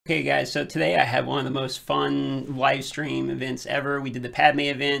Hey guys, so today I had one of the most fun live stream events ever. We did the PADME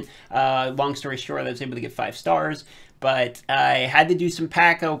event. Long story short, I was able to get 5 stars, but I had to do some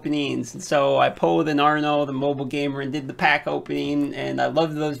pack openings. And so I pulled an Arno, the mobile gamer, and did the pack opening, and I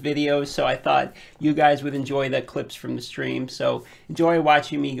loved those videos, so I thought you guys would enjoy the clips from the stream. So enjoy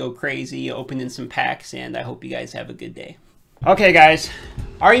watching me go crazy, opening some packs, and I hope you guys have a good day. Okay guys,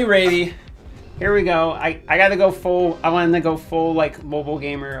 are you ready? Here we go. I gotta go full. I wanted to go full like mobile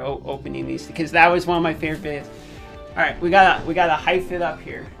gamer opening these because that was one of my favorite videos. All right, we gotta hype it up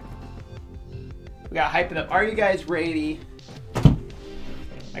here. We gotta hype it up. Are you guys ready?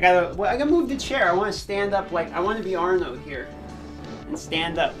 I gotta move the chair. I want to stand up like I want to be Arno here and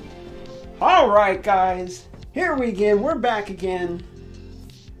stand up. All right, guys. Here we again. We're back again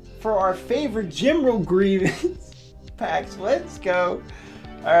for our favorite General Grievance packs. Let's go.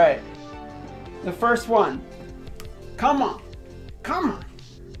 All right. The first one. Come on. Come on.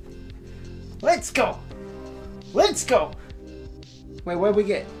 Let's go. Let's go. Wait, what did we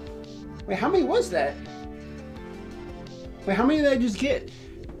get? Wait, how many was that? Wait, how many did I just get?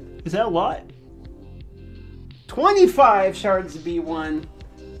 Is that a lot? 25 shards of B1.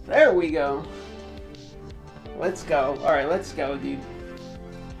 There we go. Let's go. Alright, let's go, dude.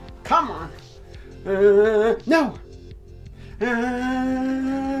 Come on. No.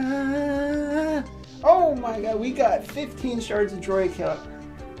 Oh my god, we got 15 shards of droid kill.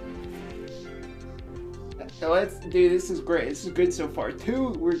 Let's do this. Is great. This is good so far.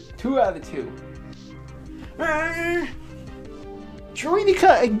 We're 2 out of 2.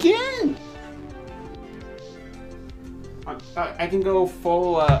 Droidica again. I can go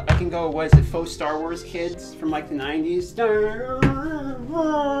full. I can go. What is it? Faux Star Wars kids from like the 90s.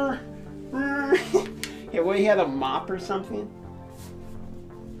 Yeah, well, he had a mop or something.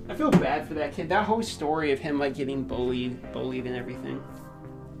 I feel bad for that kid. That whole story of him like getting bullied and everything.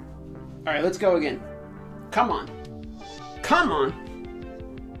 All right, let's go again. Come on. Come on.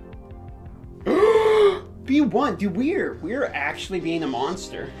 B1, dude, we're actually being a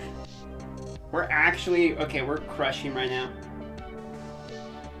monster. We're actually, okay, we're crushing right now.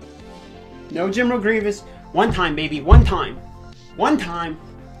 No General Grievous. One time, baby, one time. One time.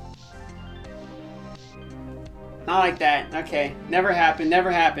 Not like that. Okay. Never happened. Never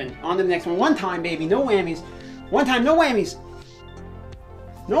happened. On to the next one. One time, baby. No whammies. One time. No whammies.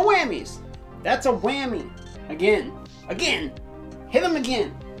 No whammies. That's a whammy. Again. Again. Hit him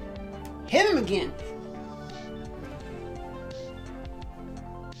again. Hit him again.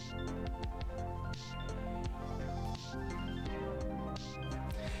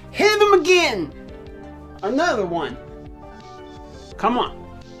 Hit him again. Another one. Come on.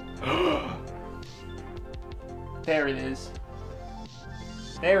 There it is.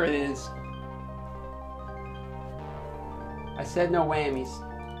 There it is. I said no whammies.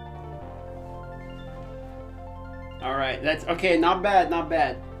 Alright, that's okay, not bad, not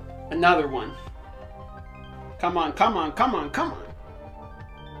bad. Another one. Come on, come on, come on, come on.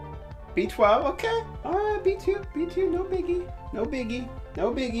 B12, okay. Alright, B2, B2, no biggie. No biggie.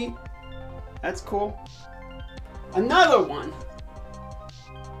 No biggie. That's cool. Another one.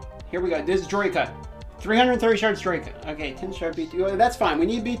 Here we go. This is Droidica. 330 shards Droidica. Okay, 10 shard B2. Oh, that's fine. We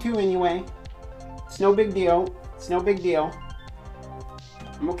need B2 anyway. It's no big deal. It's no big deal.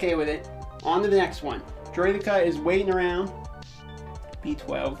 I'm okay with it. On to the next one. Droidica is waiting around.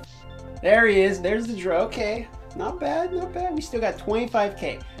 B12. There he is. There's the Dro. Okay. Not bad. Not bad. We still got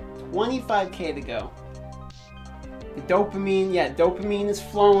 25k. 25k to go. The dopamine. Yeah, dopamine is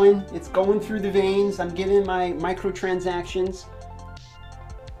flowing. It's going through the veins. I'm getting my microtransactions.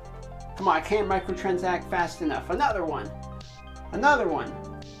 Come on, I can't microtransact fast enough. Another one. Another one.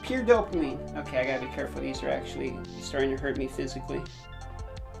 Pure dopamine. Okay, I gotta be careful. These are actually starting to hurt me physically.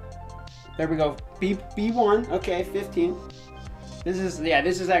 There we go. B1. Okay, 15. This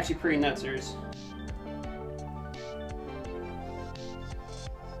is actually pretty nutsers.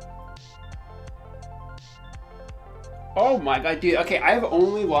 Oh my god, dude. Okay, I've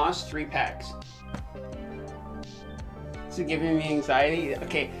only lost 3 packs. This is giving me anxiety.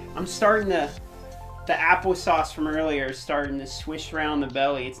 Okay, I'm starting to... The applesauce from earlier is starting to swish around the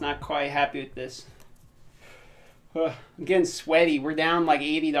belly. It's not quite happy with this. I'm getting sweaty. We're down like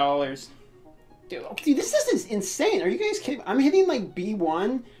 $80. Dude, this is insane. Are you guys kidding? I'm hitting like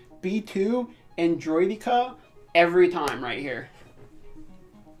B1, B2, and Droidica every time right here.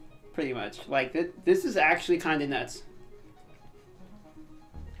 Pretty much. Like, this is actually kind of nuts.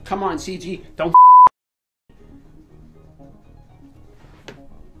 Come on, CG. Don't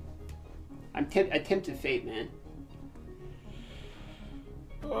I tempted fate, man.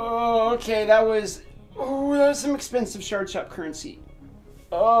 Oh, okay, that was some expensive shard shop currency.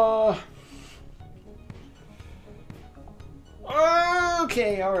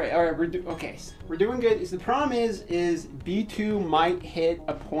 Okay, all right, we're doing good. The problem is B2 might hit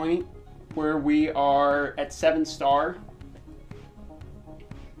a point where we are at 7-star.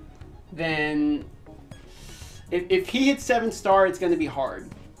 Then, if he hits 7-star, it's going to be hard.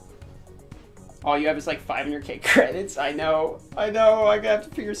 All you have is like 500k credits. I know. I have to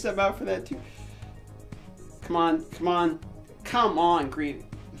figure something out for that too. Come on, Green.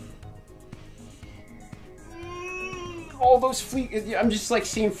 All those fleet, I'm just like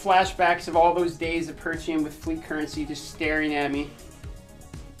seeing flashbacks of all those days of purchasing with fleet currency just staring at me.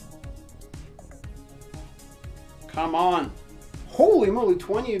 Come on. Holy moly,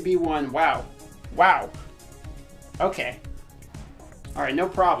 20 would be one. Wow. Okay. All right, no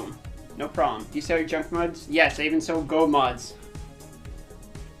problem. Do you sell your junk mods? Yes, I even sold gold mods.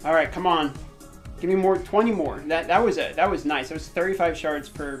 All right, come on. Give me more, 20 more. That was nice. That was 35 shards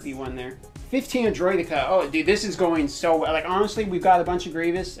per B1 there. 15 of Droidica. Oh, dude, this is going so well. Like, honestly, we've got a bunch of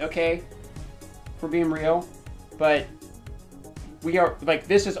Grievous, okay? For being real. But we are, like,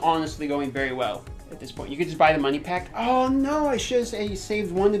 this is honestly going very well at this point. You could just buy the money pack. Oh, no, I should have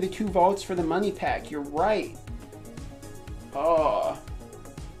saved one of the 2 vaults for the money pack. You're right. Oh.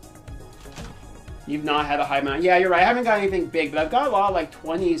 You've not had a high amount. Yeah, you're right. I haven't got anything big, but I've got a lot of, like,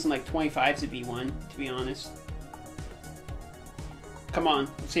 20s and, like, 25s to be one, to be honest. Come on.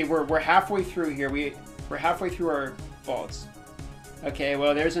 See, we're halfway through here. We're halfway through our vaults. Okay,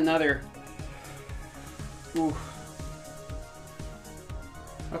 well, there's another. Ooh.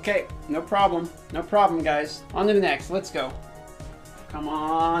 Okay, no problem. No problem, guys. On to the next. Let's go. Come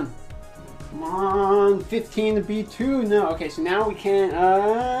on. Come on. 15 to B2. No. Okay, so now we can.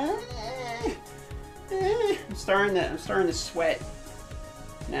 I'm starting to sweat.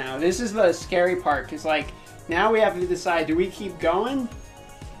 Now, this is the scary part, because, like, now we have to decide, do we keep going?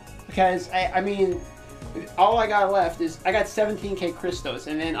 Because, I mean, all I got left is, I got 17k Crystos,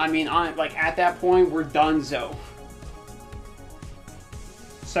 and then, I mean, at that point, we're donezo.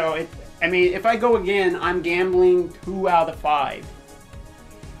 So, I mean, if I go again, I'm gambling 2 out of 5.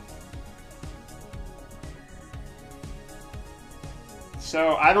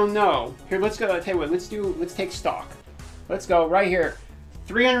 So, I don't know. Here, let's go, I'll tell you what, let's take stock. Let's go, right here.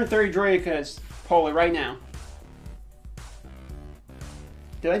 330 Droidicas, pull it right now.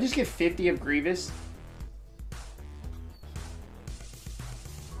 Did I just get 50 of Grievous?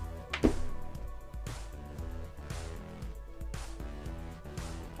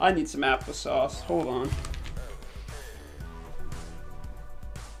 I need some applesauce. Hold on.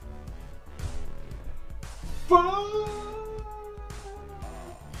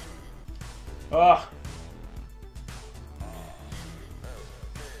 Ugh.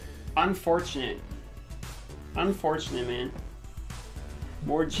 Unfortunate. Unfortunate, man.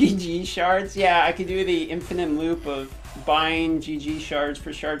 More GG shards? Yeah, I could do the infinite loop of buying GG shards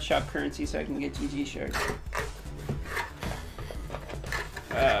for shard shop currency so I can get GG shards.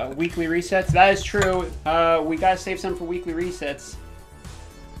 Weekly resets? That is true. We gotta save some for weekly resets.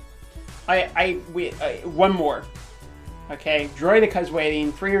 One more. Okay, Droidica's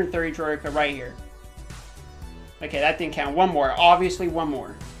waiting. 330 Droidica right here. Okay, that didn't count. One more. Obviously, one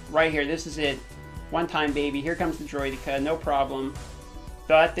more. Right here. This is it. One time, baby. Here comes the Droidica. No problem.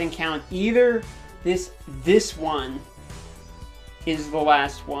 So that didn't count. Either this one is the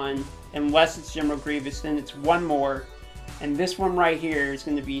last one, unless it's General Grievous, then it's one more. And this one right here is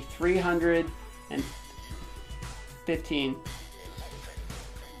going to be 315.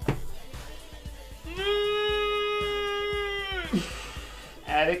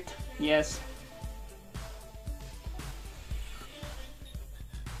 Addict, yes.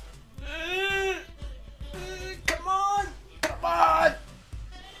 Come on! Come on!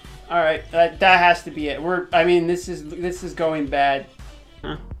 Alright, that has to be it. I mean, this is going bad.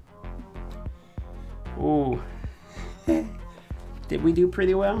 Huh? Ooh. Did we do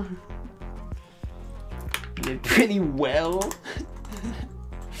pretty well? We did pretty well.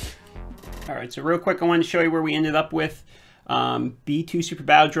 Alright, so real quick, I wanted to show you where we ended up with. B2 Super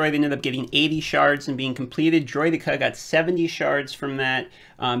Battle Droid ended up getting 80 shards and being completed. Droidica got 70 shards from that.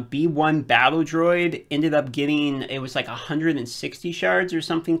 B1 Battle Droid ended up getting, it was like 160 shards or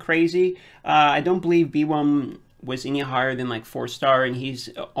something crazy. I don't believe B1 was any higher than like 4-star, and he's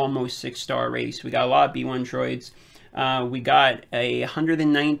almost 6-star already. So we got a lot of B1 droids. We got a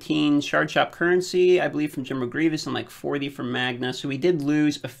 119 shard shop currency, I believe, from General Grievous, and like 40 from Magna. So we did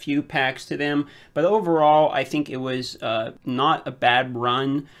lose a few packs to them, but overall, I think it was not a bad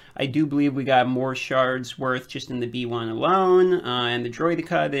run. I do believe we got more shards worth just in the B1 alone and the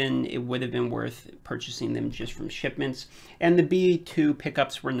Droidica than it would have been worth purchasing them just from shipments. And the B2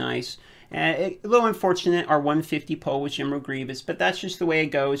 pickups were nice. A little unfortunate, our 150 pull with General Grievous, but that's just the way it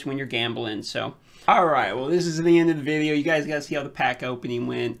goes when you're gambling, so. Alright, well this is the end of the video. You guys got to see how the pack opening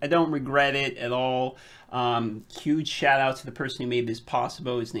went. I don't regret it at all. Huge shout out to the person who made this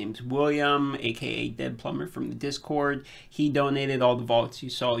possible. His name's William, aka DeadPlumber from the Discord. He donated all the vaults you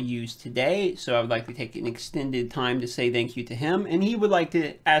saw used today, so I would like to take an extended time to say thank you to him. And he would like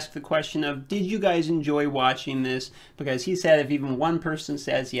to ask the question of, did you guys enjoy watching this? Because he said if even one person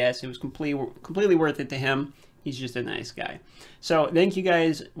says yes, it was completely worth it to him. He's just a nice guy. So thank you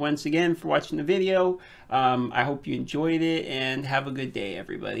guys once again for watching the video. I hope you enjoyed it, and have a good day,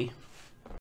 everybody.